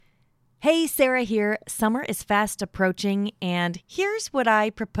Hey, Sarah here. Summer is fast approaching, and here's what I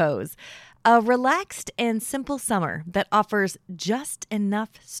propose. A relaxed and simple summer that offers just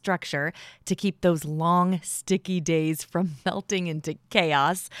enough structure to keep those long, sticky days from melting into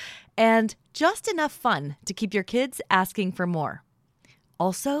chaos, and just enough fun to keep your kids asking for more.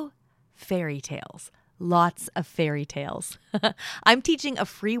 Also, fairy tales. Lots of fairy tales. I'm teaching a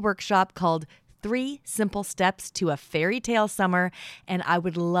free workshop called 3 Simple Steps to a Fairy Tale Summer, and I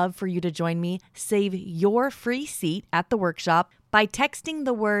would love for you to join me. Save your free seat at the workshop by texting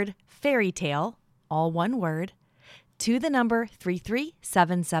the word fairy tale, all one word, to the number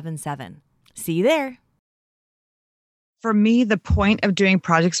 33777. See you there. For me, the point of doing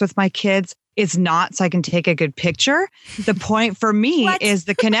projects with my kids is not so I can take a good picture. The point for me is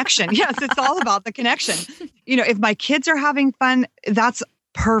the connection. Yes, it's all about the connection. You know, if my kids are having fun, that's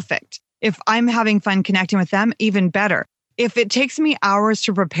perfect. If I'm having fun connecting with them, even better. If it takes me hours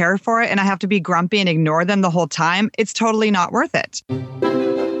to prepare for it and I have to be grumpy and ignore them the whole time, it's totally not worth it.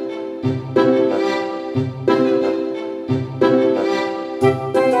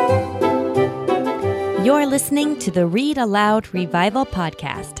 You're listening to the Read Aloud Revival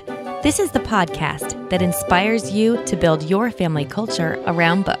Podcast. This is the podcast that inspires you to build your family culture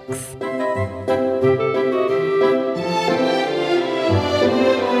around books.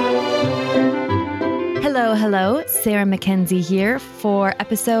 Hello, Sarah Mackenzie here for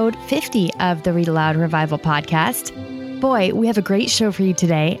episode 50 of the Read Aloud Revival Podcast. Boy, we have a great show for you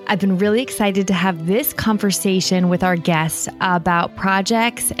today. I've been really excited to have this conversation with our guests about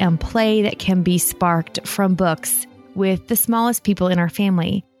projects and play that can be sparked from books with the smallest people in our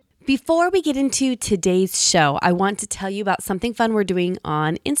family. Before we get into today's show, I want to tell you about something fun we're doing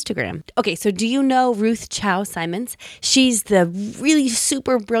on Instagram. Okay, so do you know Ruth Chou Simons? She's the really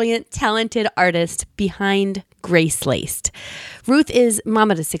super brilliant, talented artist behind Grace Laced. Ruth is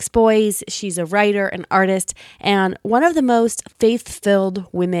mama to 6 boys. She's a writer, an artist, and one of the most faith-filled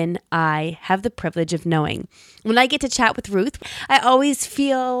women I have the privilege of knowing. When I get to chat with Ruth, I always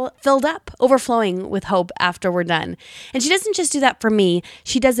feel filled up, overflowing with hope after we're done. And she doesn't just do that for me.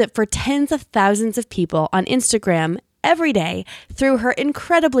 She does it for tens of thousands of people on Instagram every day through her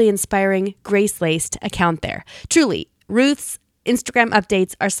incredibly inspiring Grace Laced account there. Truly, Ruth's Instagram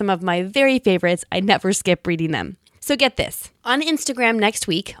updates are some of my very favorites. I never skip reading them. So get this. On Instagram next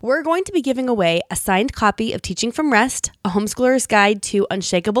week, we're going to be giving away a signed copy of Teaching from Rest, a homeschooler's guide to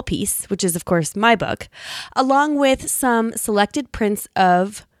unshakable peace, which is, of course, my book, along with some selected prints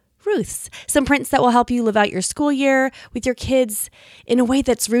of Ruth's. Some prints that will help you live out your school year with your kids in a way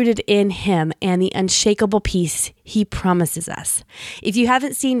that's rooted in him and the unshakable peace he promises us. If you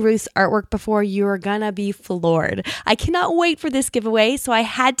haven't seen Ruth's artwork before, you're gonna be floored. I cannot wait for this giveaway, so I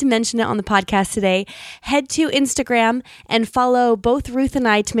had to mention it on the podcast today. Head to Instagram and follow both Ruth and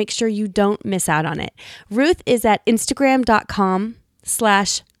I to make sure you don't miss out on it. Ruth is at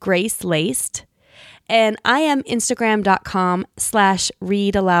Instagram.com/GraceLaced. And I am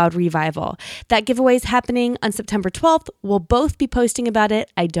Instagram.com/readaloudrevival. That giveaway is happening on September 12th. We'll both be posting about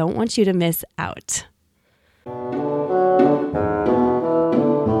it. I don't want you to miss out.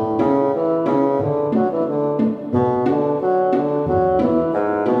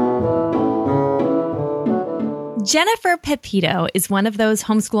 Jennifer Pepito is one of those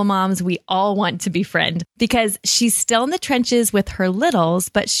homeschool moms we all want to befriend because she's still in the trenches with her littles,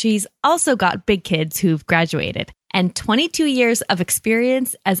 but she's also got big kids who've graduated and 22 years of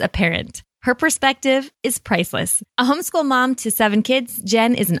experience as a parent. Her perspective is priceless. A homeschool mom to 7 kids,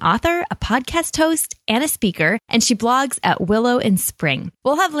 Jen is an author, a podcast host, and a speaker, and she blogs at Willow and Spring.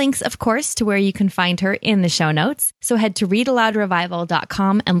 We'll have links, of course, to where you can find her in the show notes, so head to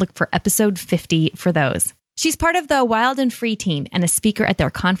readaloudrevival.com and look for episode 50 for those. She's part of the Wild and Free team and a speaker at their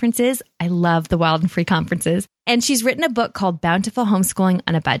conferences. I love the Wild and Free conferences. And she's written a book called Bountiful Homeschooling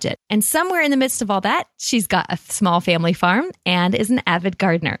on a Budget. And somewhere in the midst of all that, she's got a small family farm and is an avid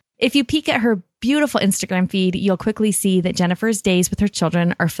gardener. If you peek at her beautiful Instagram feed, you'll quickly see that Jennifer's days with her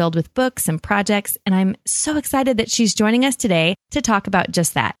children are filled with books and projects. And I'm so excited that she's joining us today to talk about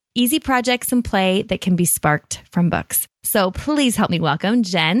just that. Easy projects and play that can be sparked from books. So please help me welcome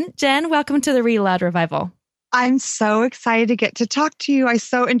Jen. Jen, welcome to the Read Aloud Revival. I'm so excited to get to talk to you. I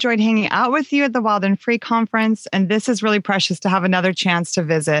so enjoyed hanging out with you at the Wild and Free conference, and this is really precious to have another chance to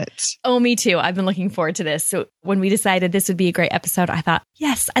visit. Oh, me too. I've been looking forward to this. So when we decided this would be a great episode, I thought,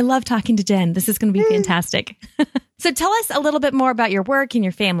 yes, I love talking to Jen. This is going to be fantastic. So tell us a little bit more about your work and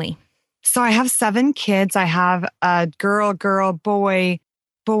your family. So I have 7 kids. I have a girl, boy,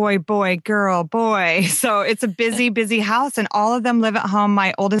 boy, boy, girl, boy. So it's a busy, busy house, and all of them live at home.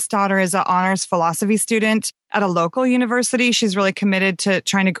 My oldest daughter is an honors philosophy student at a local university. She's really committed to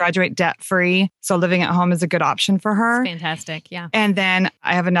trying to graduate debt-free. So living at home is a good option for her. That's fantastic. Yeah. And then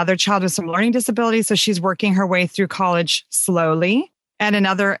I have another child with some learning disabilities. So she's working her way through college slowly. And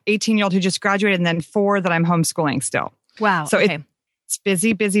another 18-year-old who just graduated, and then 4 that I'm homeschooling still. Wow. So okay. It's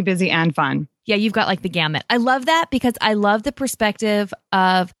busy, busy, busy, and fun. Yeah, you've got like the gamut. I love that because I love the perspective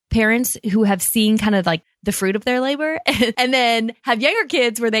of parents who have seen kind of like the fruit of their labor and then have younger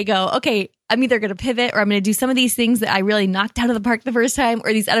kids where they go, okay, I'm either going to pivot or I'm going to do some of these things that I really knocked out of the park the first time,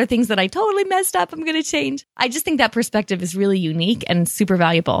 or these other things that I totally messed up, I'm going to change. I just think that perspective is really unique and super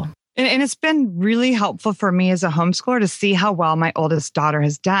valuable. And it's been really helpful for me as a homeschooler to see how well my oldest daughter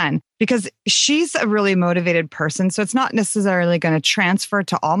has done, because she's a really motivated person. So it's not necessarily going to transfer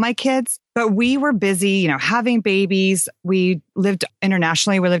to all my kids, but we were busy, having babies. We lived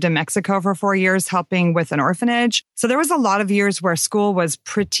internationally. We lived in Mexico for 4 years, helping with an orphanage. So there was a lot of years where school was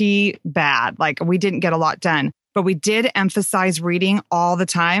pretty bad. Like we didn't get a lot done. But we did emphasize reading all the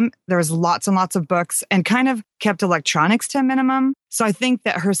time. There was lots and lots of books, and kind of kept electronics to a minimum. So I think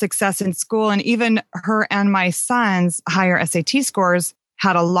that her success in school, and even her and my son's higher SAT scores,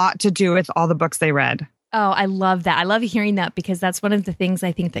 had a lot to do with all the books they read. Oh, I love that. I love hearing that because that's one of the things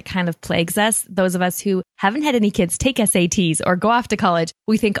I think that kind of plagues us. Those of us who haven't had any kids take SATs or go off to college,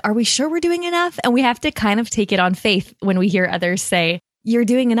 we think, are we sure we're doing enough? And we have to kind of take it on faith when we hear others say, you're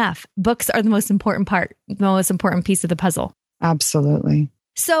doing enough. Books are the most important part, the most important piece of the puzzle. Absolutely.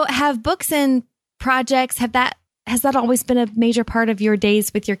 So have books and projects, has that always been a major part of your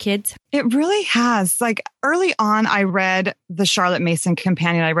days with your kids? It really has. Like early on, I read the Charlotte Mason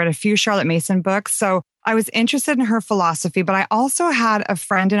Companion. I read a few Charlotte Mason books. So I was interested in her philosophy, but I also had a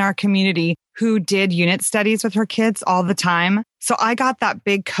friend in our community who did unit studies with her kids all the time. So I got that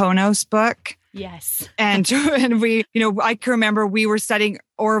big Konos book. Yes. And we, I can remember we were studying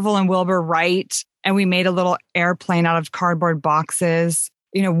Orville and Wilbur Wright, and we made a little airplane out of cardboard boxes.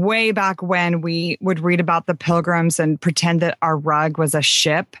 Way back when we would read about the Pilgrims and pretend that our rug was a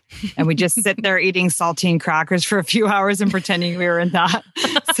ship, and we just sit there eating saltine crackers for a few hours and pretending we were in that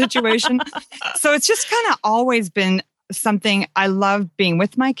situation. So it's just kind of always been something I love being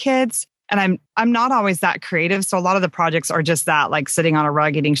with my kids. And I'm not always that creative. So a lot of the projects are just that, like sitting on a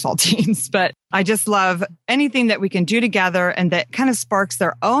rug eating saltines. But I just love anything that we can do together and that kind of sparks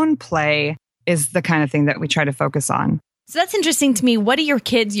their own play is the kind of thing that we try to focus on. So that's interesting to me. What do your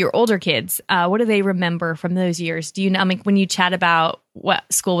kids, your older kids, what do they remember from those years? Do you know, when you chat about what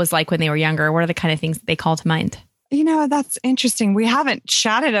school was like when they were younger, what are the kind of things that they call to mind? That's interesting. We haven't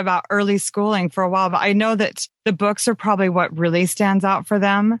chatted about early schooling for a while, but I know that the books are probably what really stands out for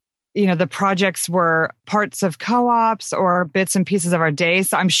them. The projects were parts of co-ops or bits and pieces of our day.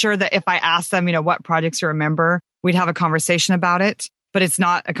 So I'm sure that if I asked them, what projects you remember, we'd have a conversation about it. But it's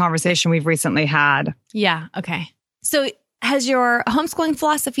not a conversation we've recently had. Yeah. Okay. So has your homeschooling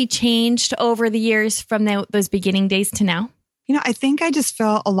philosophy changed over the years from those beginning days to now? I think I just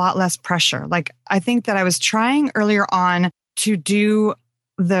feel a lot less pressure. Like, I think that I was trying earlier on to do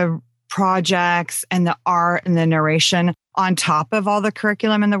the projects and the art and the narration on top of all the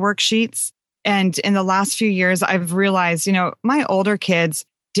curriculum and the worksheets. And in the last few years, I've realized, my older kids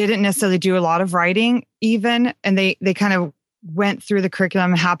didn't necessarily do a lot of writing even, and they kind of went through the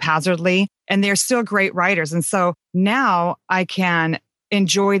curriculum haphazardly, and they're still great writers. And so now I can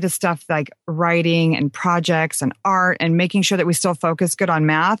enjoy the stuff like writing and projects and art and making sure that we still focus good on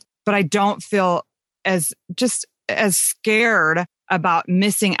math, but I don't feel as scared about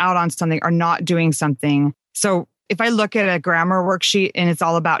missing out on something or not doing something. So if I look at a grammar worksheet and it's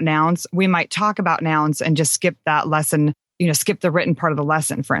all about nouns, we might talk about nouns and just skip that lesson, skip the written part of the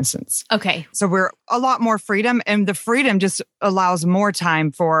lesson, for instance. Okay. So we're a lot more freedom, and the freedom just allows more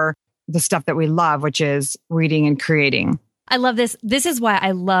time for the stuff that we love, which is reading and creating. I love this. This is why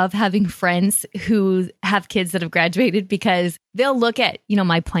I love having friends who have kids that have graduated, because they'll look at,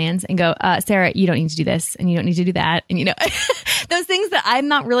 my plans and go, Sarah, you don't need to do this and you don't need to do that. And, those things that I'm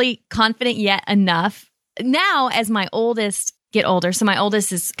not really confident yet enough. Now, as my oldest get older, so my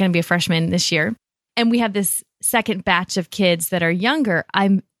oldest is going to be a freshman this year, and we have this second batch of kids that are younger.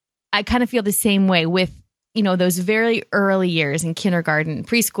 I kind of feel the same way with, those very early years in kindergarten,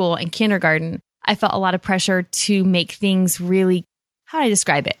 preschool and kindergarten. I felt a lot of pressure to make things really, how do I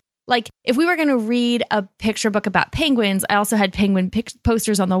describe it? Like if we were going to read a picture book about penguins, I also had penguin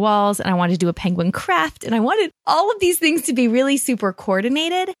posters on the walls, and I wanted to do a penguin craft, and I wanted all of these things to be really super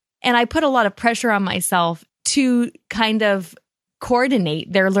coordinated. And I put a lot of pressure on myself to kind of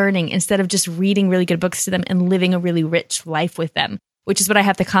coordinate their learning instead of just reading really good books to them and living a really rich life with them. which is what I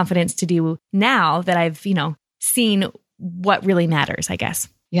have the confidence to do now that I've, seen what really matters, I guess.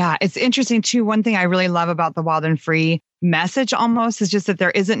 Yeah, it's interesting too. One thing I really love about the Wild and Free message almost is just that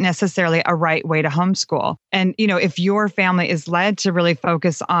there isn't necessarily a right way to homeschool. And, if your family is led to really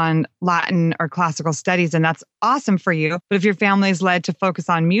focus on Latin or classical studies, and that's awesome for you. But if your family is led to focus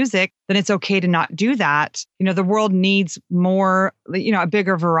on music, then it's okay to not do that. The world needs more, a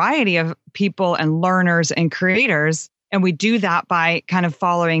bigger variety of people and learners and creators. And we do that by kind of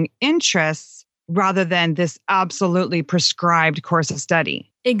following interests rather than this absolutely prescribed course of study.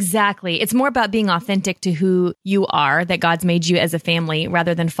 Exactly. It's more about being authentic to who you are, that God's made you as a family,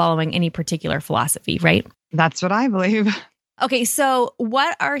 rather than following any particular philosophy, right? That's what I believe. Okay, so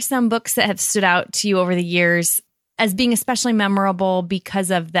what are some books that have stood out to you over the years as being especially memorable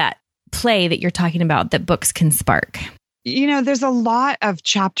because of that play that you're talking about that books can spark? There's a lot of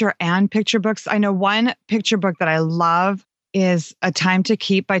chapter and picture books. I know one picture book that I love is A Time to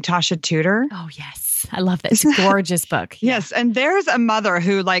Keep by Tasha Tudor. Oh, yes. I love that. It's a gorgeous book. Yeah. Yes. And there's a mother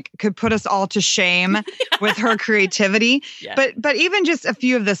who could put us all to shame with her creativity. Yeah. But even just a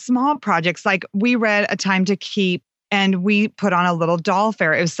few of the small projects, like we read A Time to Keep and we put on a little doll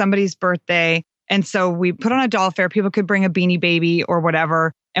fair. It was somebody's birthday. And so we put on a doll fair. People could bring a Beanie Baby or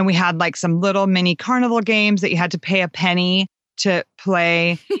whatever. And we had some little mini carnival games that you had to pay a penny to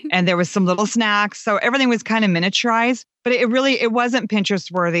play. And there was some little snacks. So everything was kind of miniaturized, but it wasn't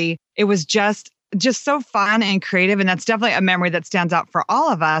Pinterest worthy. It was just so fun and creative. And that's definitely a memory that stands out for all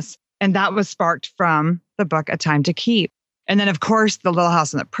of us. And that was sparked from the book, A Time to Keep. And then, of course, the Little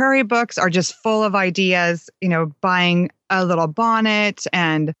House on the Prairie books are just full of ideas, buying a little bonnet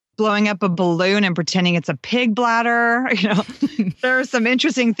and blowing up a balloon and pretending it's a pig bladder. There are some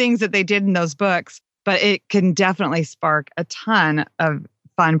interesting things that they did in those books, but it can definitely spark a ton of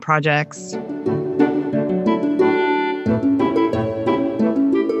fun projects.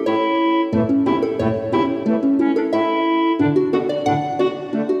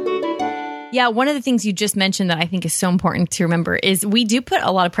 Yeah, one of the things you just mentioned that I think is so important to remember is we do put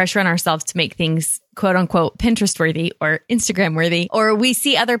a lot of pressure on ourselves to make things quote unquote Pinterest worthy or Instagram worthy, or we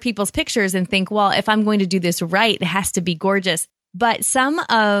see other people's pictures and think, well, if I'm going to do this right, it has to be gorgeous. But some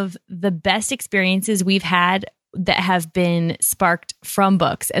of the best experiences we've had that have been sparked from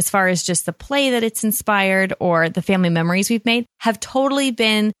books, as far as just the play that it's inspired or the family memories we've made, have totally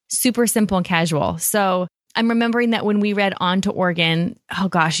been super simple and casual. So I'm remembering that when we read On to Oregon, oh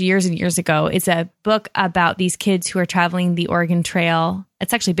gosh, years and years ago, it's a book about these kids who are traveling the Oregon Trail.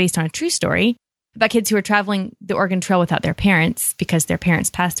 It's actually based on a true story about kids who are traveling the Oregon Trail without their parents because their parents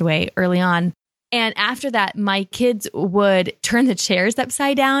passed away early on. And after that, my kids would turn the chairs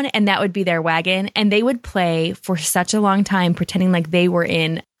upside down and that would be their wagon. And they would play for such a long time, pretending like they were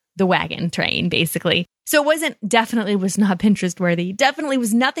in the wagon train, basically. So it definitely was not Pinterest worthy. Definitely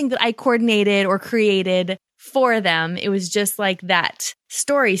was nothing that I coordinated or created for them. It was just like that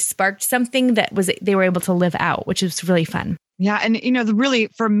story sparked something that they were able to live out, which was really fun. Yeah. And, really,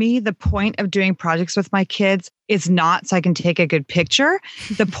 for me, the point of doing projects with my kids is not so I can take a good picture.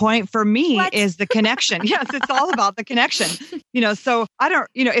 The point for me is the connection. Yes, it's all about the connection. So I don't,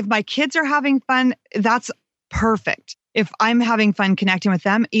 if my kids are having fun, that's perfect. If I'm having fun connecting with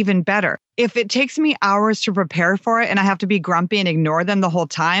them, even better. If it takes me hours to prepare for it and I have to be grumpy and ignore them the whole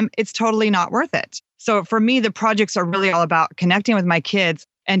time, it's totally not worth it. So for me, the projects are really all about connecting with my kids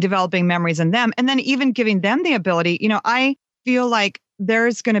and developing memories in them. And then even giving them the ability, I feel like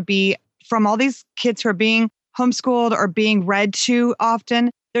there's going to be, from all these kids who are being homeschooled or being read to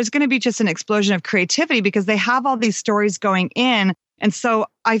often, there's going to be just an explosion of creativity because they have all these stories going in. And so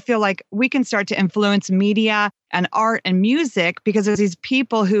I feel like we can start to influence media and art and music because there's these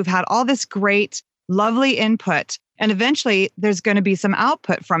people who've had all this great, lovely input. And eventually there's going to be some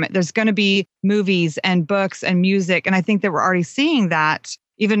output from it. There's going to be movies and books and music. And I think that we're already seeing that.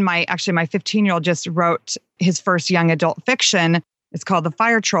 Even my 15-year-old just wrote his first young adult fiction. It's called The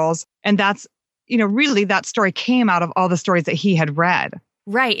Fire Trolls. And that's, really that story came out of all the stories that he had read.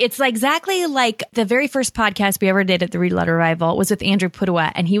 Right. It's exactly like the very first podcast we ever did at the Read Aloud Revival was with Andrew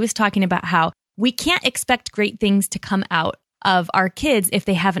Pudewa. And he was talking about how we can't expect great things to come out of our kids if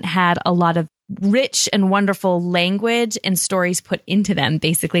they haven't had a lot of rich and wonderful language and stories put into them.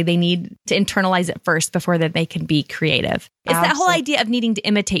 Basically, they need to internalize it first before that they can be creative. It's that whole idea of needing to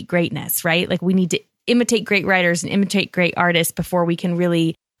imitate greatness, right? Like we need to imitate great writers and imitate great artists before we can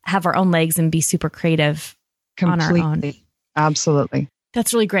really have our own legs and be super creative on our own. Absolutely.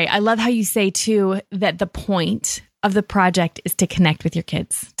 That's really great. I love how you say too that the point of the project is to connect with your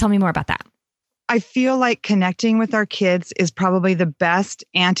kids. Tell me more about that. I feel like connecting with our kids is probably the best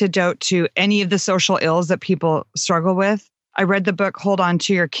antidote to any of the social ills that people struggle with. I read the book, Hold On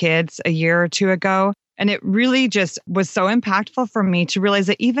to Your Kids, a year or two ago. And it really just was so impactful for me to realize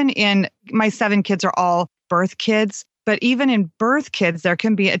that even in my 7 kids are all birth kids, but even in birth kids, there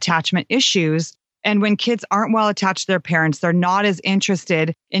can be attachment issues. And when kids aren't well attached to their parents, they're not as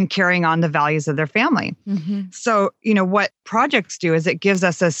interested in carrying on the values of their family. So, what projects do is it gives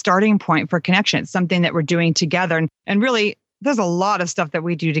us a starting point for connection. It's something that we're doing together. And really, there's a lot of stuff that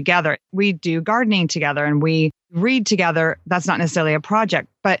we do together. We do gardening together and we read together. That's not necessarily a project,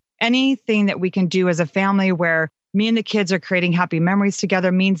 but anything that we can do as a family where me and the kids are creating happy memories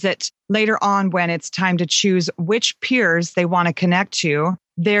together means that later on, when it's time to choose which peers they want to connect to,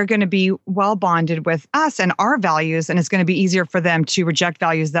 they're going to be well bonded with us and our values. And it's going to be easier for them to reject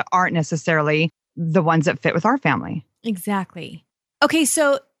values that aren't necessarily the ones that fit with our family. Exactly. Okay.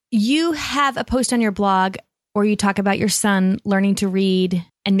 So you have a post on your blog where you talk about your son learning to read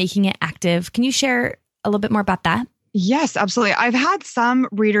and making it active. Can you share a little bit more about that? Yes, absolutely. I've had some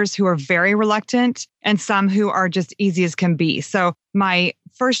readers who are very reluctant and some who are just easy as can be. So my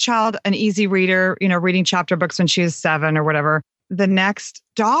first child, an easy reader, reading chapter books when she was 7 or whatever. The next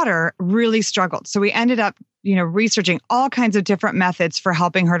daughter really struggled. So we ended up, researching all kinds of different methods for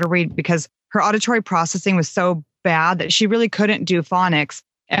helping her to read because her auditory processing was so bad that she really couldn't do phonics.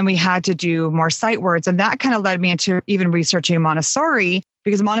 And we had to do more sight words. And that kind of led me into even researching Montessori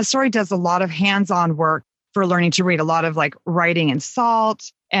because Montessori does a lot of hands-on work for learning to read, a lot of like writing in salt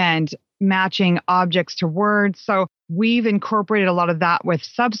and matching objects to words. So we've incorporated a lot of that with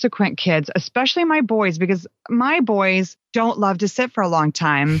subsequent kids, especially my boys, because my boys don't love to sit for a long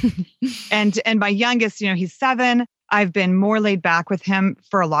time. and my youngest, he's 7. I've been more laid back with him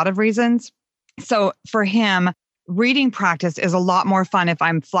for a lot of reasons. So for him, reading practice is a lot more fun if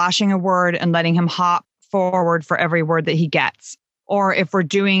I'm flashing a word and letting him hop forward for every word that he gets. Or if we're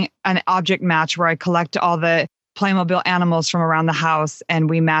doing an object match where I collect all the Playmobil animals from around the house and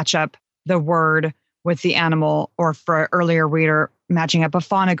we match up the word with the animal, or for an earlier reader, matching up a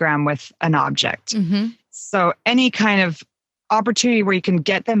phonogram with an object. So any kind of opportunity where you can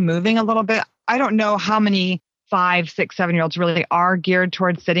get them moving a little bit. I don't know how many 5, 6, 7-year-olds really are geared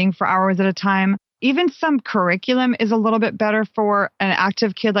towards sitting for hours at a time. Even some curriculum is a little bit better for an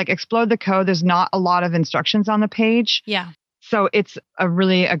active kid, like Explode the Code. There's not a lot of instructions on the page. Yeah. So it's a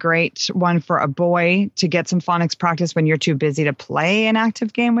great one for a boy to get some phonics practice when you're too busy to play an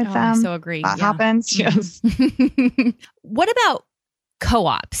active game with them. I so agree. That happens. Yes. What about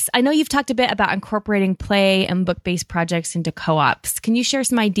co-ops? I know you've talked a bit about incorporating play and book-based projects into co-ops. Can you share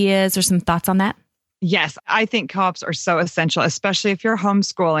some ideas or some thoughts on that? Yes, I think co-ops are so essential, especially if you're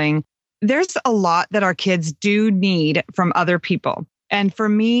homeschooling. There's a lot that our kids do need from other people. And for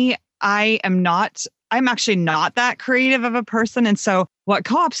me, I'm actually not that creative of a person. And so what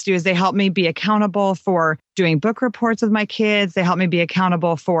co-ops do is they help me be accountable for doing book reports with my kids. They help me be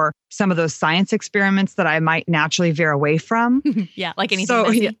accountable for some of those science experiments that I might naturally veer away from. Yeah, like anything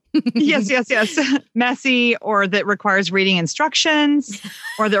messy. Yes. Messy, or that requires reading instructions,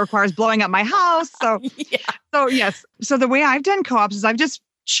 or that requires blowing up my house. So yes. So the way I've done co-ops is I've just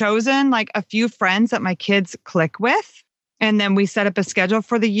chosen like a few friends that my kids click with. And then we set up a schedule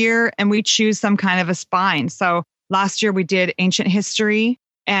for the year and we choose some kind of a spine. So last year we did ancient history.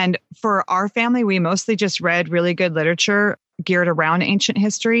 And for our family, we mostly just read really good literature geared around ancient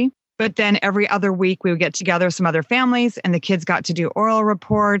history. But then every other week we would get together with some other families and the kids got to do oral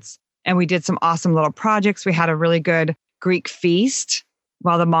reports. And we did some awesome little projects. We had a really good Greek feast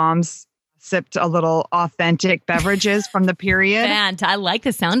while the moms sipped a little authentic beverages from the period. I like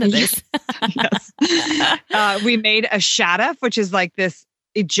the sound of this. Yes. We made a shadaf, which is like this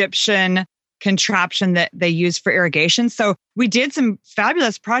Egyptian contraption that they use for irrigation. So we did some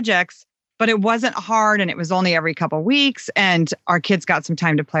fabulous projects, but it wasn't hard and it was only every couple of weeks and our kids got some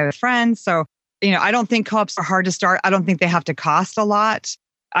time to play with friends. So, I don't think co-ops are hard to start. I don't think they have to cost a lot.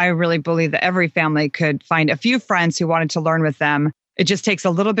 I really believe that every family could find a few friends who wanted to learn with them. It just takes a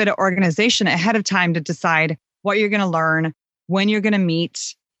little bit of organization ahead of time to decide what you're going to learn, when you're going to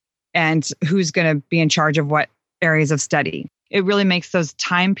meet, and who's going to be in charge of what areas of study. It really makes those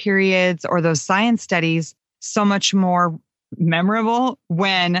time periods or those science studies so much more memorable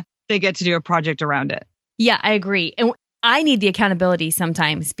when they get to do a project around it. Yeah, I agree. And I need the accountability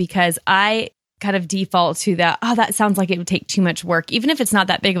sometimes because I kind of default to that sounds like it would take too much work, even if it's not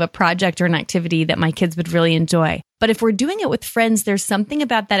that big of a project or an activity that my kids would really enjoy. But if we're doing it with friends, there's something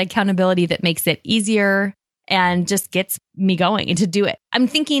about that accountability that makes it easier and just gets me going and to do it. I'm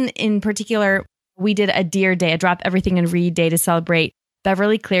thinking in particular, we did a Dear Day, a Drop Everything and Read Day to celebrate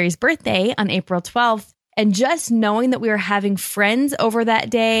Beverly Cleary's birthday on April 12th. And just knowing that we were having friends over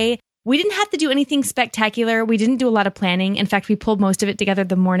that day We didn't have to do anything spectacular. We didn't do a lot of planning. In fact, we pulled most of it together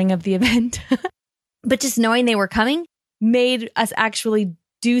the morning of the event. But just knowing they were coming made us actually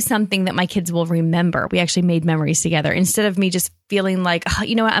do something that my kids will remember. We actually made memories together instead of me just feeling like, oh,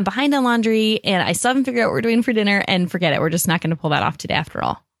 you know what, I'm behind on laundry and I still haven't figured out what we're doing for dinner, and forget it. We're just not going to pull that off today after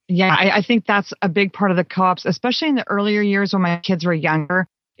all. Yeah, I think that's a big part of the co-ops, especially in the earlier years when my kids were younger.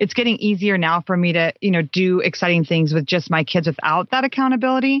 It's getting easier now for me to, do exciting things with just my kids without that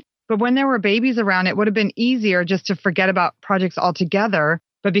accountability. But when there were babies around, it would have been easier just to forget about projects altogether.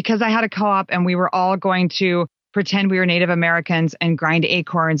 But because I had a co-op and we were all going to pretend we were Native Americans and grind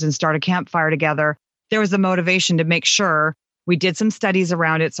acorns and start a campfire together, there was a motivation to make sure we did some studies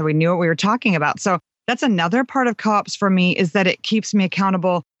around it so we knew what we were talking about. So that's another part of co-ops for me, is that it keeps me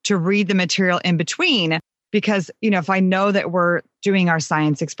accountable to read the material in between. Because, if I know that we're doing our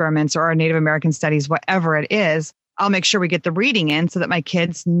science experiments or our Native American studies, whatever it is, I'll make sure we get the reading in so that my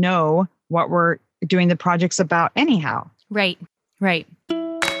kids know what we're doing the projects about anyhow. Right.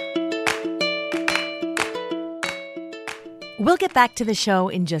 We'll get back to the show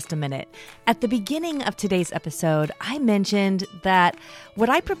in just a minute. At the beginning of today's episode, I mentioned that what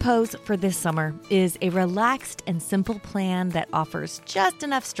I propose for this summer is a relaxed and simple plan that offers just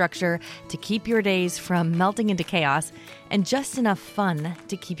enough structure to keep your days from melting into chaos and just enough fun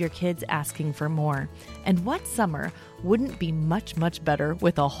to keep your kids asking for more. And what summer wouldn't be much, much better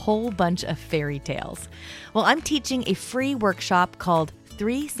with a whole bunch of fairy tales? Well, I'm teaching a free workshop called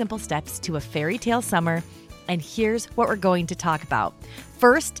 3 Simple Steps to a Fairy Tale Summer. And here's what we're going to talk about.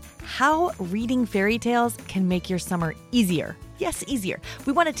 First, how reading fairy tales can make your summer easier. Yes, easier.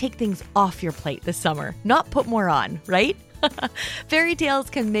 We want to take things off your plate this summer, not put more on, right? Fairy tales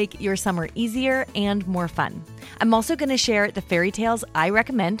can make your summer easier and more fun. I'm also going to share the fairy tales I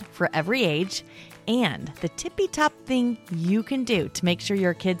recommend for every age and the tippy-top thing you can do to make sure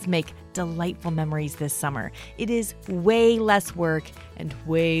your kids make delightful memories this summer. It is way less work and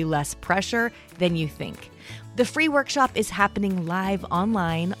way less pressure than you think. The free workshop is happening live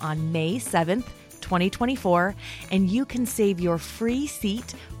online on May 7th, 2024, and you can save your free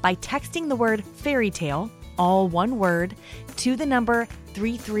seat by texting the word fairy tale, all one word, to the number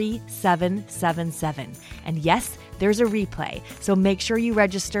 33777. And yes, there's a replay, so make sure you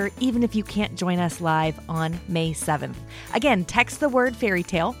register even if you can't join us live on May 7th. Again, text the word fairy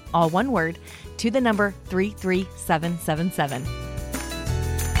tale, all one word, to the number 33777.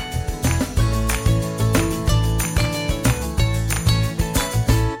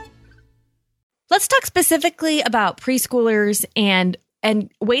 Let's talk specifically about preschoolers and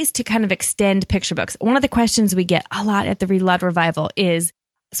ways to kind of extend picture books. One of the questions we get a lot at the Read Aloud Revival is,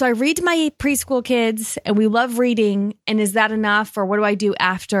 so I read to my preschool kids and we love reading, and is that enough, or what do I do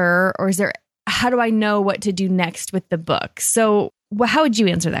after, or how do I know what to do next with the book? So how would you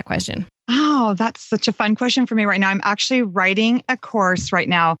answer that question? Oh, that's such a fun question for me right now. I'm actually writing a course right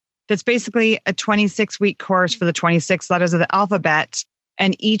now that's basically a 26-week course for the 26 letters of the alphabet.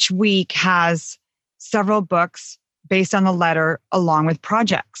 And each week has several books based on the letter along with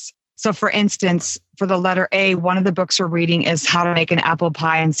projects. So for instance, for the letter A, one of the books we're reading is How to Make an Apple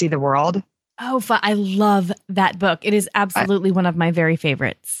Pie and See the World. Oh, I love that book. It is absolutely one of my very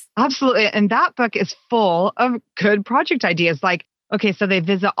favorites. Absolutely. And that book is full of good project ideas. Like, okay, so they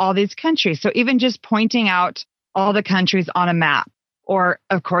visit all these countries. So even just pointing out all the countries on a map, or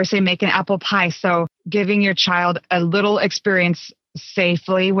of course they make an apple pie. So giving your child a little experience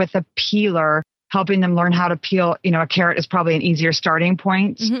safely with a peeler, helping them learn how to peel, a carrot is probably an easier starting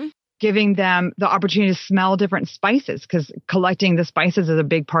point. Mm-hmm. Giving them the opportunity to smell different spices, because collecting the spices is a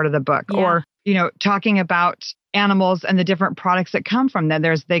big part of the book. Yeah. Or, talking about animals and the different products that come from them.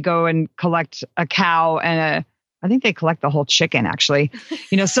 They go and collect a cow and I think they collect the whole chicken actually,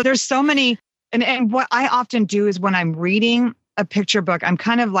 so there's so many. And what I often do is when I'm reading a picture book, I'm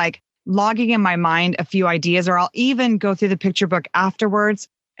kind of like logging in my mind a few ideas, or I'll even go through the picture book afterwards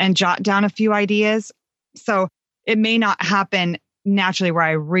and jot down a few ideas. So it may not happen naturally where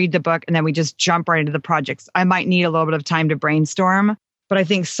I read the book and then we just jump right into the projects. I might need a little bit of time to brainstorm, but I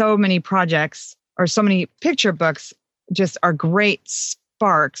think so many projects or so many picture books just are great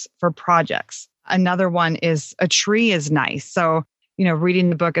sparks for projects. Another one is a tree is nice. So, reading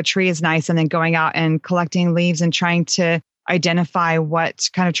the book, A Tree is Nice, and then going out and collecting leaves and trying to identify what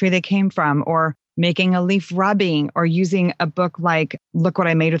kind of tree they came from, or making a leaf rubbing, or using a book like Look What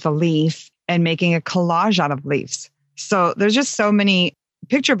I Made with a Leaf and making a collage out of leaves. So there's just so many.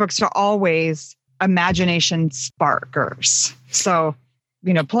 Picture books are always imagination sparkers. So,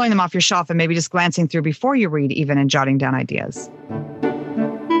 pulling them off your shelf and maybe just glancing through before you read even and jotting down ideas.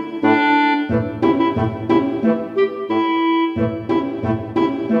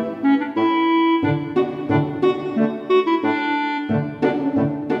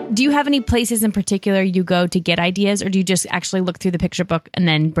 have any places in particular you go to get ideas, or do you just actually look through the picture book and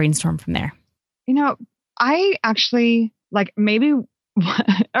then brainstorm from there? I actually maybe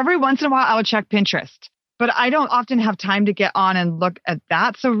every once in a while I would check Pinterest, but I don't often have time to get on and look at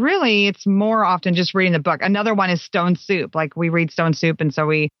that. So really it's more often just reading the book. Another one is Stone Soup. We read Stone Soup. And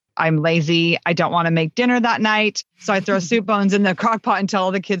so I'm lazy. I don't want to make dinner that night. So I throw soup bones in the crock pot and tell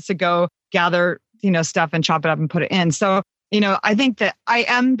all the kids to go gather, stuff and chop it up and put it in. So, I think that I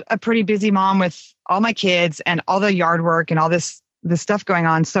am a pretty busy mom with all my kids and all the yard work and all this stuff going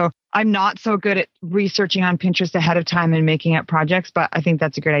on. So I'm not so good at researching on Pinterest ahead of time and making up projects, but I think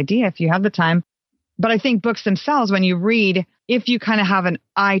that's a great idea if you have the time. But I think books themselves, when you read, if you kind of have an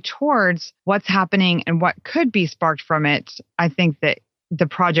eye towards what's happening and what could be sparked from it, I think that the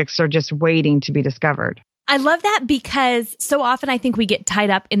projects are just waiting to be discovered. I love that because so often I think we get tied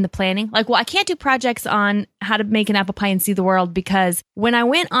up in the planning. I can't do projects on how to make an apple pie and see the world because when I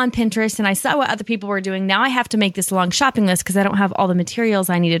went on Pinterest and I saw what other people were doing, now I have to make this long shopping list because I don't have all the materials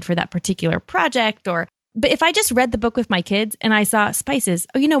I needed for that particular project. But if I just read the book with my kids and I saw spices,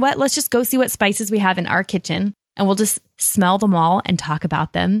 you know what? Let's just go see what spices we have in our kitchen and we'll just smell them all and talk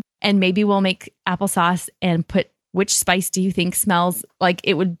about them. And maybe we'll make applesauce and put which spice do you think smells like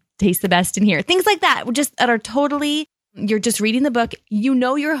it would taste the best in here? Things like that. That are totally, you're just reading the book.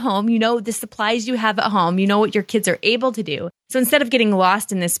 Your home, the supplies you have at home, what your kids are able to do. So instead of getting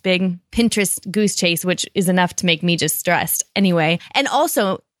lost in this big Pinterest goose chase, which is enough to make me just stressed anyway, and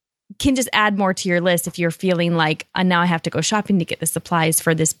also can just add more to your list if you're feeling like now I have to go shopping to get the supplies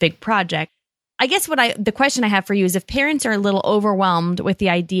for this big project. I guess the question I have for you is if parents are a little overwhelmed with the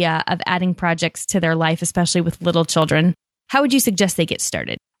idea of adding projects to their life, especially with little children, how would you suggest they get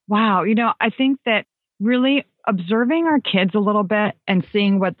started? Wow. I think that really observing our kids a little bit and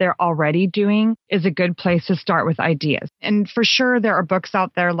seeing what they're already doing is a good place to start with ideas. And for sure, there are books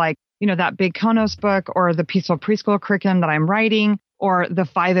out there like, that Big Konos book or the Peaceful Preschool curriculum that I'm writing, or the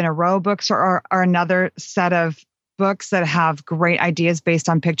 5 in a Row books are another set of books that have great ideas based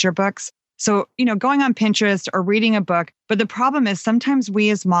on picture books. So, going on Pinterest or reading a book. But the problem is sometimes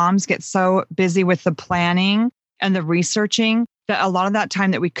we as moms get so busy with the planning and the researching that a lot of that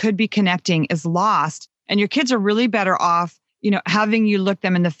time that we could be connecting is lost. And your kids are really better off, having you look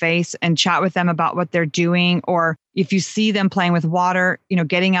them in the face and chat with them about what they're doing. Or if you see them playing with water,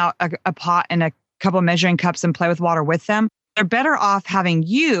 getting out a pot and a couple of measuring cups and play with water with them. They're better off having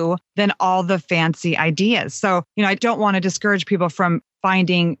you than all the fancy ideas. So, I don't want to discourage people from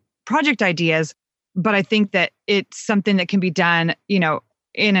finding project ideas, but I think that it's something that can be done,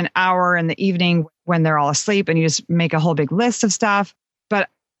 in an hour in the evening when they're all asleep and you just make a whole big list of stuff. But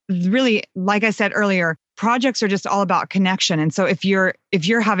really, like I said earlier, projects are just all about connection. And so if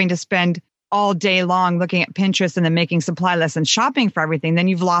you're having to spend all day long looking at Pinterest and then making supply lists and shopping for everything, then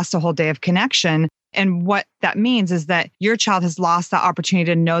you've lost a whole day of connection. And what that means is that your child has lost that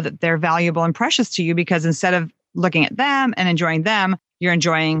opportunity to know that they're valuable and precious to you because instead of looking at them and enjoying them, you're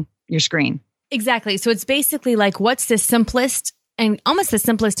enjoying your screen. Exactly. So it's basically like, what's the simplest and almost the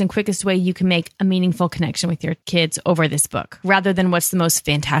simplest and quickest way you can make a meaningful connection with your kids over this book, rather than what's the most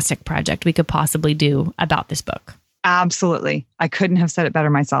fantastic project we could possibly do about this book. Absolutely. I couldn't have said it better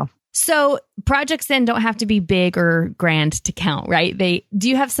myself. So projects then don't have to be big or grand to count, right? Do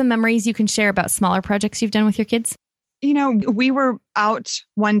you have some memories you can share about smaller projects you've done with your kids? We were out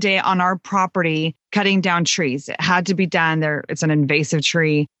one day on our property cutting down trees. It had to be done there. It's an invasive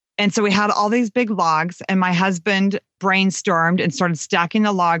tree. And so we had all these big logs and my husband brainstormed and started stacking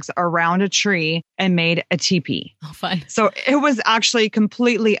the logs around a tree and made a teepee. Oh, fun. So it was actually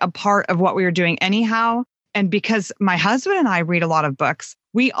completely a part of what we were doing anyhow. And because my husband and I read a lot of books,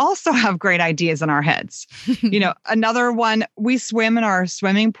 we also have great ideas in our heads. Another one, we swim in our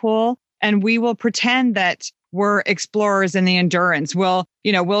swimming pool and we will pretend that we're explorers in the Endurance. We'll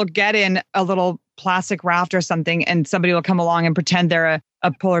get in a little plastic raft or something and somebody will come along and pretend they're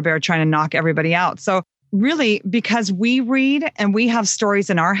a polar bear trying to knock everybody out. So really, because we read and we have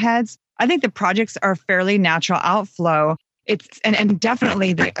stories in our heads, I think the projects are fairly natural outflow. It's and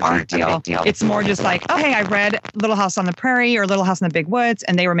definitely the art deal. It's more just like, oh, hey, I read Little House on the Prairie or Little House in the Big Woods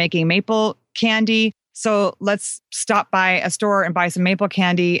and they were making maple candy. So let's stop by a store and buy some maple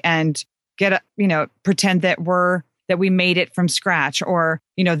candy and pretend that we made it from scratch. Or,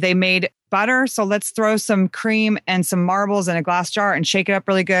 they made butter. So let's throw some cream and some marbles in a glass jar and shake it up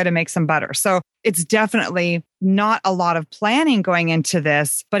really good and make some butter. So it's definitely not a lot of planning going into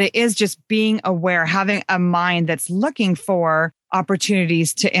this, but it is just being aware, having a mind that's looking for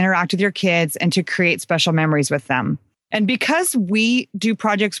opportunities to interact with your kids and to create special memories with them. And because we do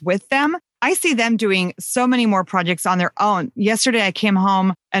projects with them, I see them doing so many more projects on their own. Yesterday, I came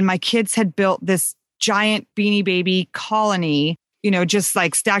home and my kids had built this giant Beanie Baby colony, just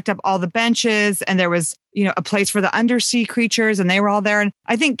like stacked up all the benches, and there was, a place for the undersea creatures, and they were all there. And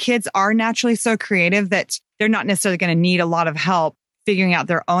I think kids are naturally so creative that they're not necessarily going to need a lot of help figuring out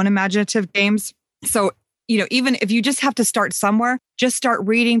their own imaginative games. So, even if you just have to start somewhere, just start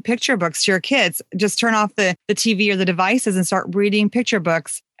reading picture books to your kids. Just turn off the TV or the devices and start reading picture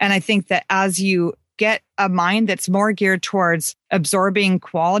books. And I think that as you get a mind that's more geared towards absorbing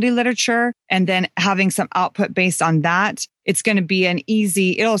quality literature and then having some output based on that, it's going to be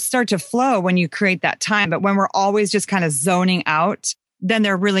it'll start to flow when you create that time. But when we're always just kind of zoning out, then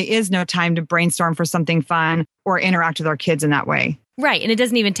there really is no time to brainstorm for something fun or interact with our kids in that way. Right. And it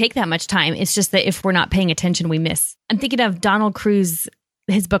doesn't even take that much time. It's just that if we're not paying attention, we miss. I'm thinking of Donald Cruise,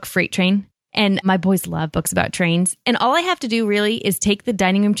 his book Freight Train. And my boys love books about trains. And all I have to do really is take the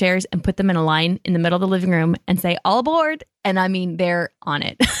dining room chairs and put them in a line in the middle of the living room and say, all aboard. And I mean, they're on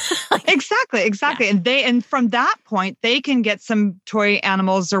it. Exactly. Yeah. And from that point, they can get some toy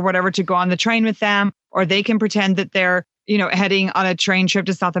animals or whatever to go on the train with them, or they can pretend that they're, heading on a train trip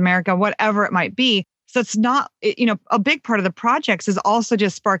to South America, whatever it might be. So it's not, a big part of the projects is also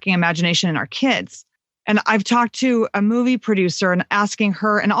just sparking imagination in our kids. And I've talked to a movie producer and asking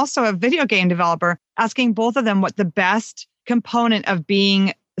her, and also a video game developer, asking both of them what the best component of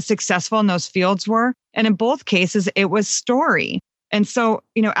being successful in those fields were. And in both cases, it was story. And so,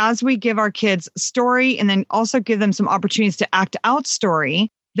 as we give our kids story and then also give them some opportunities to act out story,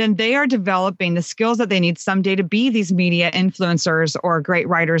 then they are developing the skills that they need someday to be these media influencers or great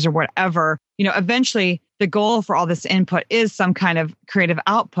writers or whatever. Eventually the goal for all this input is some kind of creative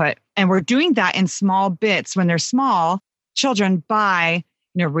output. And we're doing that in small bits when they're small children by,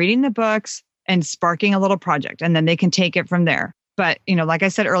 reading the books and sparking a little project, and then they can take it from there. But, like I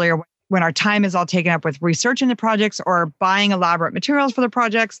said earlier, when our time is all taken up with researching the projects or buying elaborate materials for the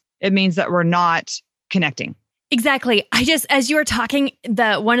projects, it means that we're not connecting. Exactly. As you were talking,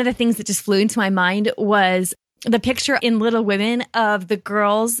 one of the things that just flew into my mind was the picture in Little Women of the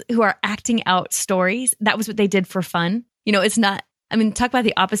girls who are acting out stories. That was what they did for fun. It's not, talk about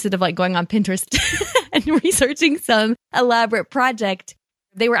the opposite of like going on Pinterest and researching some elaborate project.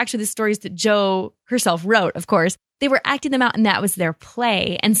 They were actually the stories that Jo herself wrote, of course. They were acting them out and that was their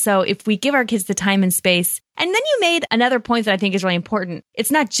play. And so if we give our kids the time and space, and then you made another point that I think is really important. It's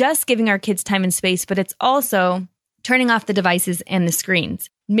not just giving our kids time and space, but it's also turning off the devices and the screens.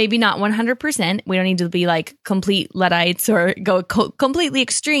 Maybe not 100%. We don't need to be like complete Luddites or go completely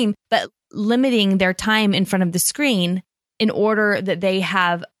extreme, but limiting their time in front of the screen in order that they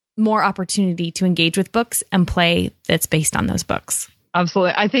have more opportunity to engage with books and play that's based on those books.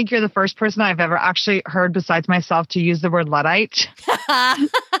 Absolutely. I think you're the first person I've ever actually heard besides myself to use the word Luddite,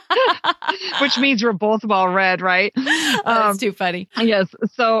 which means we're both well read, right? That's too funny. Yes.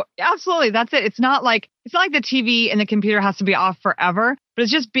 So absolutely. That's it. It's not like the TV and the computer has to be off forever, but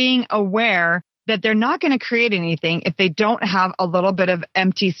it's just being aware that they're not going to create anything if they don't have a little bit of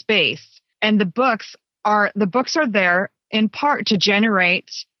empty space. And the books are there in part to generate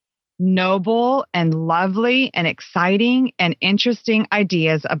noble and lovely and exciting and interesting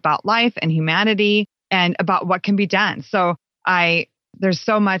ideas about life and humanity and about what can be done. So there's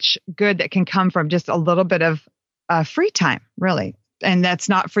so much good that can come from just a little bit of free time, really. And that's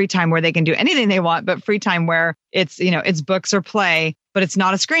not free time where they can do anything they want, but free time where it's books or play, but it's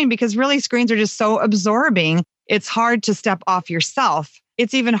not a screen, because really screens are just so absorbing. It's hard to step off yourself.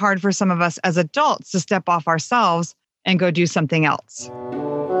 It's even hard for some of us as adults to step off ourselves and go do something else.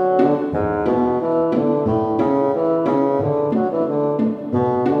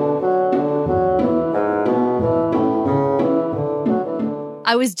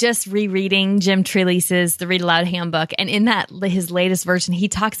 I was just rereading Jim Trelease's The Read Aloud Handbook, and in that, his latest version, he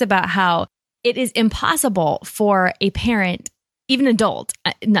talks about how it is impossible for a parent, even adult,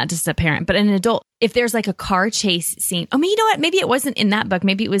 not just a parent, but an adult, if there's like a car chase scene. I mean, you know what? Maybe it wasn't in that book.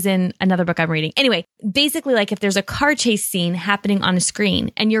 Maybe it was in another book I'm reading. Anyway, basically, like if there's a car chase scene happening on a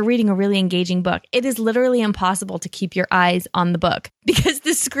screen and you're reading a really engaging book, it is literally impossible to keep your eyes on the book because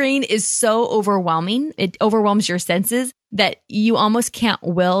the screen is so overwhelming. It overwhelms your senses that you almost can't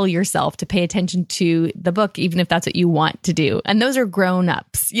will yourself to pay attention to the book, even if that's what you want to do. And those are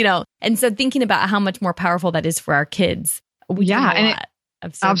grown-ups, And so thinking about how much more powerful that is for our kids.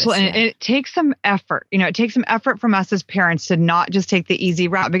 Absolutely. And it takes some effort. It takes some effort from us as parents to not just take the easy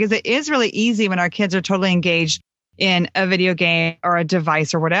route, because it is really easy when our kids are totally engaged in a video game or a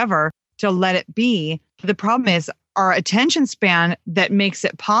device or whatever to let it be. The problem is our attention span that makes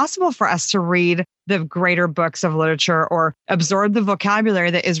it possible for us to read the greater books of literature or absorb the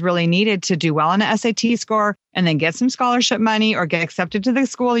vocabulary that is really needed to do well on an SAT score and then get some scholarship money or get accepted to the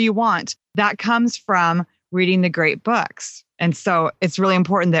school you want. That comes from reading the great books. And so it's really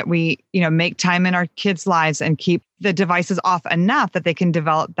important that we, make time in our kids' lives and keep the devices off enough that they can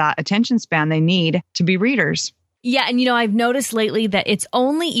develop that attention span they need to be readers. Yeah. And, I've noticed lately that it's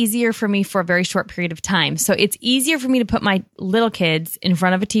only easier for me for a very short period of time. So it's easier for me to put my little kids in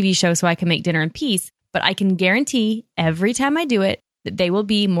front of a TV show so I can make dinner in peace. But I can guarantee every time I do it that they will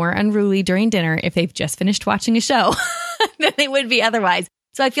be more unruly during dinner if they've just finished watching a show than they would be otherwise.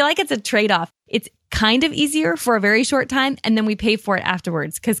 So I feel like it's a trade-off. It's kind of easier for a very short time, and then we pay for it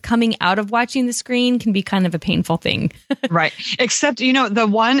afterwards because coming out of watching the screen can be kind of a painful thing. Right. Except, the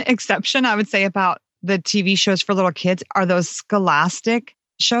one exception I would say about the TV shows for little kids are those Scholastic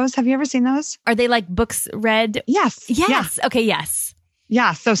shows. Have you ever seen those? Are they like books read? Yes. Yes. Yeah. Okay. Yes.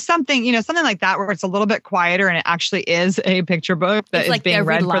 Yeah. So something like that where it's a little bit quieter and it actually is a picture book that is being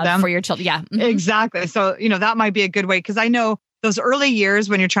read for them. For your children. Yeah. Mm-hmm. Exactly. So, that might be a good way because I know those early years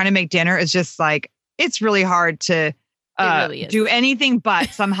when you're trying to make dinner is just like, it's really hard to do anything but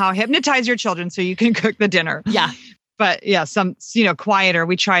somehow hypnotize your children so you can cook the dinner. Yeah. But yeah, some, quieter.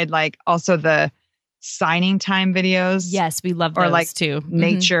 We tried like also the signing time videos. Yes, we love those or like too.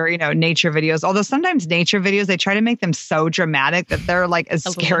 Nature, nature videos. Although sometimes nature videos, they try to make them so dramatic that they're like as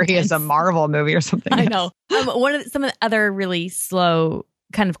scary as a Marvel movie or something. I know. Some of the other really slow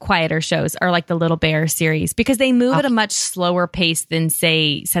kind of quieter shows are like the Little Bear series because they move at a much slower pace than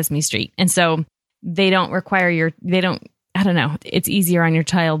say Sesame Street. And so they don't require I don't know. It's easier on your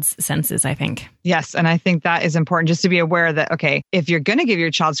child's senses, I think. Yes. And I think that is important just to be aware that, okay, if you're going to give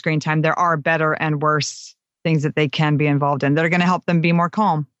your child screen time, there are better and worse things that they can be involved in that are going to help them be more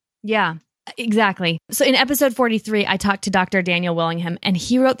calm. Yeah, exactly. So in episode 43, I talked to Dr. Daniel Willingham, and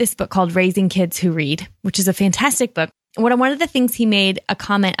he wrote this book called Raising Kids Who Read, which is a fantastic book. One of the things he made a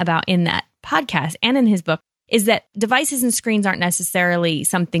comment about in that podcast and in his book is that devices and screens aren't necessarily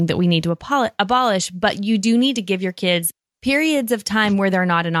something that we need to abolish, but you do need to give your kids periods of time where they're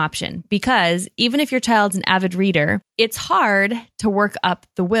not an option. Because even if your child's an avid reader, it's hard to work up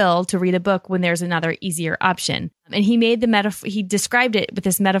the will to read a book when there's another easier option. And he made the metaphor, he described it with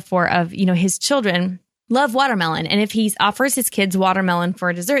this metaphor of, his children love watermelon. And if he offers his kids watermelon for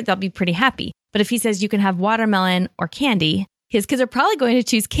a dessert, they'll be pretty happy. But if he says you can have watermelon or candy, his kids are probably going to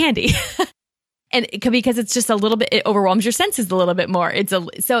choose candy. And because it's just a little bit, it overwhelms your senses a little bit more.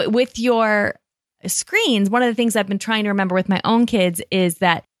 So with your screens, one of the things I've been trying to remember with my own kids is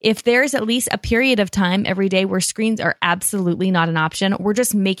that if there's at least a period of time every day where screens are absolutely not an option, we're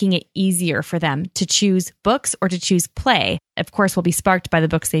just making it easier for them to choose books or to choose play. Of course, we'll be sparked by the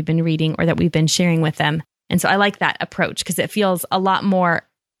books they've been reading or that we've been sharing with them. And so I like that approach because it feels a lot more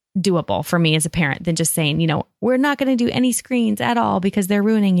doable for me as a parent than just saying, we're not going to do any screens at all because they're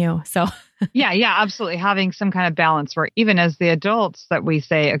ruining you. So yeah, absolutely. Having some kind of balance where even as the adults that we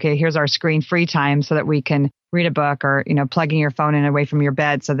say, okay, here's our screen free time so that we can read a book or, plugging your phone in away from your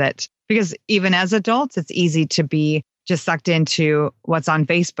bed so that, because even as adults, it's easy to be just sucked into what's on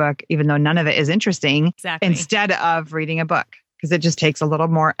Facebook, even though none of it is interesting, exactly, instead of reading a book, because it just takes a little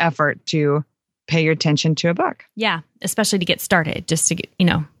more effort to pay your attention to a book. Yeah, especially to get started, just to get,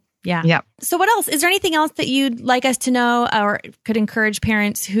 Yeah. Yep. So what else? Is there anything else that you'd like us to know or could encourage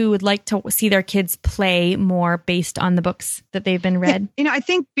parents who would like to see their kids play more based on the books that they've been read? I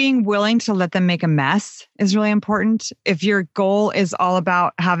think being willing to let them make a mess is really important. If your goal is all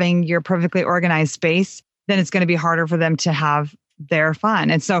about having your perfectly organized space, then it's going to be harder for them to have their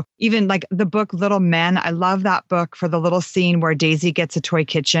fun. And so even like the book Little Men, I love that book for the little scene where Daisy gets a toy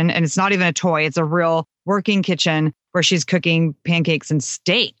kitchen, and it's not even a toy, it's a real working kitchen where she's cooking pancakes and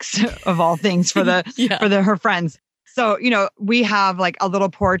steaks of all things for her friends. So, we have like a little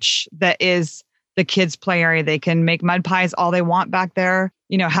porch that is the kids' play area. They can make mud pies all they want back there.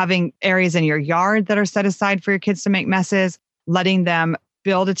 Having areas in your yard that are set aside for your kids to make messes, letting them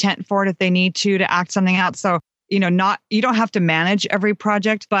build a tent for it if they need to act something out. So, you don't have to manage every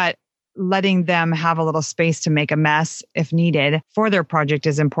project, but letting them have a little space to make a mess if needed for their project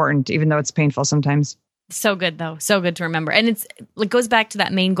is important, even though it's painful sometimes. So good, though. So good to remember. And it goes back to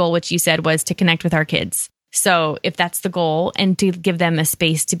that main goal, which you said was to connect with our kids. So if that's the goal and to give them a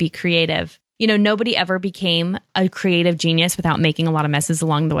space to be creative, nobody ever became a creative genius without making a lot of messes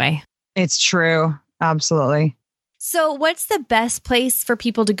along the way. It's true. Absolutely. So what's the best place for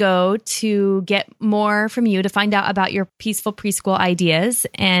people to go to get more from you, to find out about your Peaceful Preschool ideas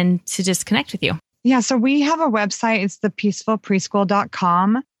and to just connect with you? Yeah. So we have a website. It's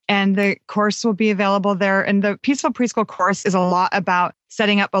thepeacefulpreschool.com. And the course will be available there. And the Peaceful Preschool course is a lot about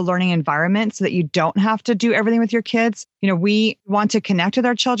setting up a learning environment so that you don't have to do everything with your kids. We want to connect with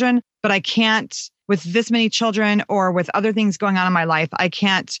our children, but I can't, with this many children or with other things going on in my life, I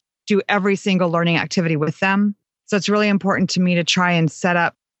can't do every single learning activity with them. So it's really important to me to try and set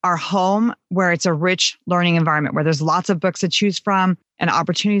up our home where it's a rich learning environment, where there's lots of books to choose from and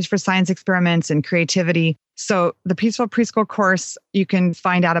opportunities for science experiments and creativity. So the Peaceful Preschool course, you can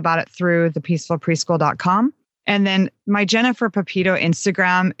find out about it through thepeacefulpreschool.com. And then my Jennifer Pepito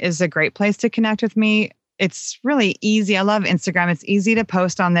Instagram is a great place to connect with me. It's really easy. I love Instagram. It's easy to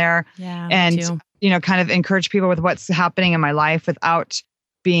post on there and, kind of encourage people with what's happening in my life without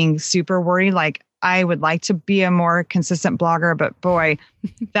being super worried. Like, I would like to be a more consistent blogger, but boy,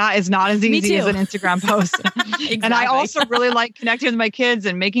 that is not as easy as an Instagram post. Exactly. And I also really like connecting with my kids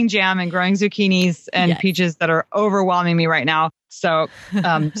and making jam and growing zucchinis and peaches that are overwhelming me right now. So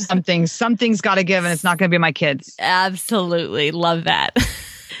something's got to give, and it's not going to be my kids. Absolutely. Love that.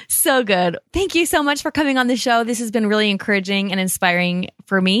 So good. Thank you so much for coming on the show. This has been really encouraging and inspiring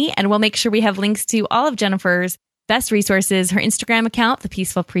for me. And we'll make sure we have links to all of Jennifer's best resources, her Instagram account,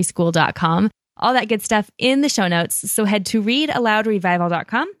 thepeacefulpreschool.com. All that good stuff in the show notes. So head to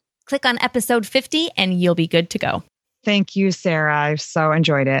readaloudrevival.com, click on episode 50, and you'll be good to go. Thank you, Sarah. I've so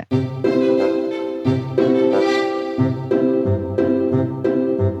enjoyed it.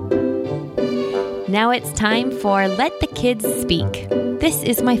 Now it's time for Let the Kids Speak. This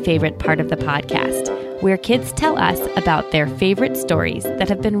is my favorite part of the podcast, where kids tell us about their favorite stories that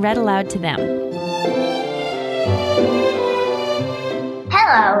have been read aloud to them.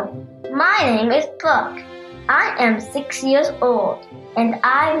 Hello. My name is Brooke. I am 6 years old, and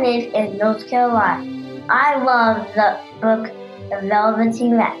I live in North Carolina. I love the book The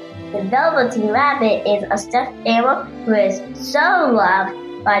Velveteen Rabbit. The Velveteen Rabbit is a stuffed animal who is so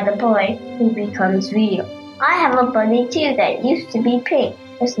loved by the boy who becomes real. I have a bunny too that used to be pink,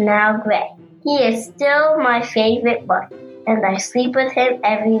 is now gray. He is still my favorite book, and I sleep with him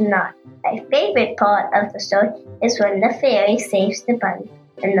every night. My favorite part of the story is when the fairy saves the bunny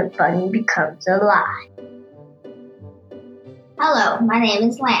and the bunny becomes alive. Hello, my name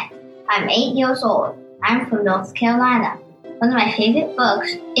is Lance. I'm 8 years old. I'm from North Carolina. One of my favorite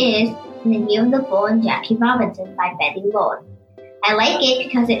books is In the Year of the Bull and Jackie Robinson by Betty Lord. I like it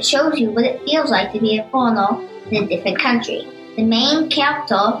because it shows you what it feels like to be a foreigner in a different country. The main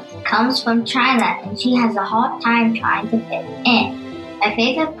character comes from China and she has a hard time trying to fit in. My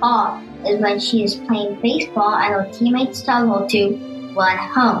favorite part is when she is playing baseball and her teammates tell her to run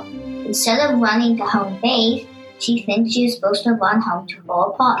home. Instead of running to home base, she thinks she is supposed to run home to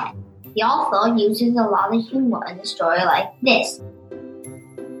her apartment. The author uses a lot of humor in the story like this.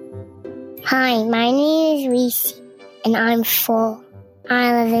 Hi, my name is Reese, and I'm 4.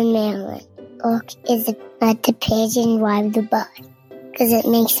 I live in Maryland. Book is Let the Pigeon Drive the Bus, because it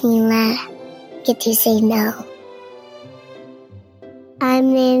makes me laugh. Get to say no.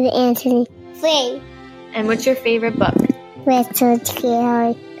 I'm named Anthony Flynn. And what's your favorite book? Richard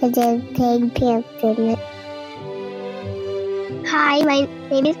Carey, the Pig Panther. Hi, my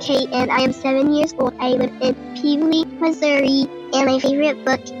name is Kate, and I am 7 years old. I live in Pevely, Missouri, and my favorite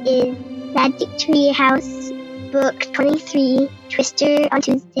book is Magic Tree House, Book 23, Twister on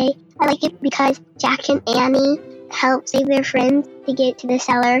Tuesday. I like it because Jack and Annie help save their friends to get to the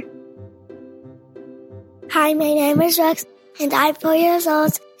cellar. Hi, my name is Rex, and I'm 4 years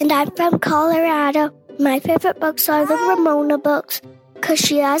old, and I'm from Colorado. My favorite books are the Ramona books, because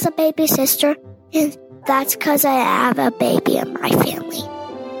she has a baby sister, and that's because I have a baby in my family.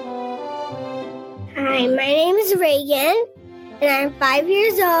 Hi, my name is Reagan, and I'm 5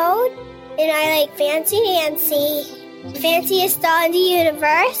 years old, and I like Fancy Nancy. Fanciest doll in the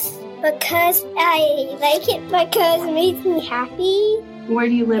universe, because I like it because it makes me happy. Where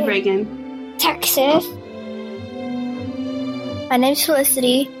do you live, Reagan? Texas. My name's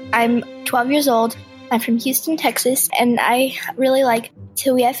Felicity. I'm 12 years old. I'm from Houston, Texas, and I really like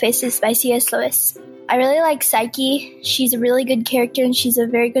Till We Have Faces by C.S. Lewis. I really like Psyche. She's a really good character, and she's a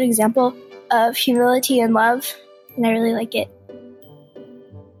very good example of humility and love, and I really like it.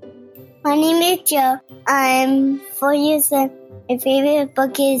 My name is Joe. I'm 4 years old. My favorite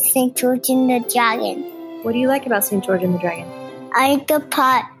book is St. George and the Dragon. What do you like about St. George and the Dragon? I like the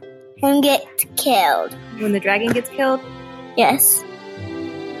part him gets killed. When the dragon gets killed? Yes.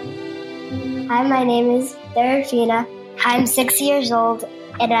 Hi, my name is Serafina. I'm 6 years old,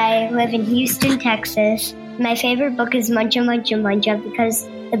 and I live in Houston, Texas. My favorite book is Muncha Muncha Muncha because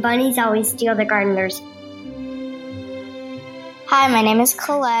the bunnies always steal the gardeners. Hi, my name is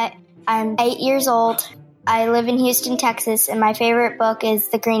Colette. I'm 8 years old. I live in Houston, Texas, and my favorite book is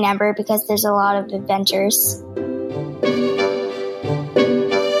The Green Ember because there's a lot of adventures.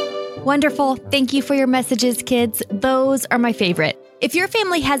 Wonderful. Thank you for your messages, kids. Those are my favorite. If your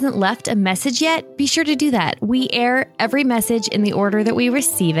family hasn't left a message yet, be sure to do that. We air every message in the order that we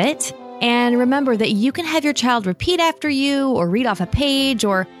receive it. And remember that you can have your child repeat after you or read off a page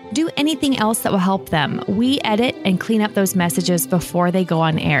or do anything else that will help them. We edit and clean up those messages before they go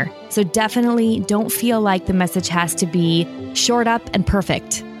on air. So definitely don't feel like the message has to be short up and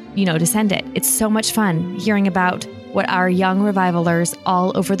perfect, to send it. It's so much fun hearing about what our young revivalers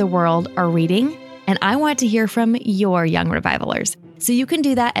all over the world are reading. And I want to hear from your young revivalers. So you can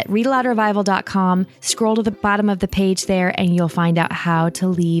do that at readaloudrevival.com. Scroll to the bottom of the page there and you'll find out how to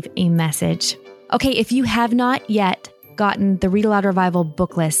leave a message. Okay, if you have not yet gotten the Read Aloud Revival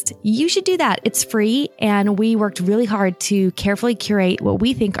book list, you should do that. It's free, and we worked really hard to carefully curate what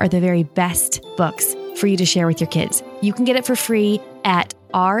we think are the very best books for you to share with your kids. You can get it for free at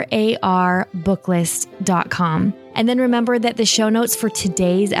rarbooklist.com. And then remember that the show notes for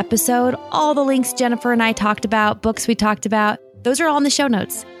today's episode, all the links Jennifer and I talked about, books we talked about, those are all in the show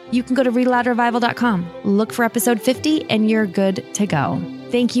notes. You can go to readaloudrevival.com, look for episode 50, and you're good to go.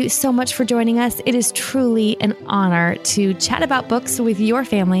 Thank you so much for joining us. It is truly an honor to chat about books with your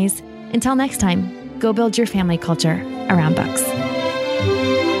families. Until next time, go build your family culture around books.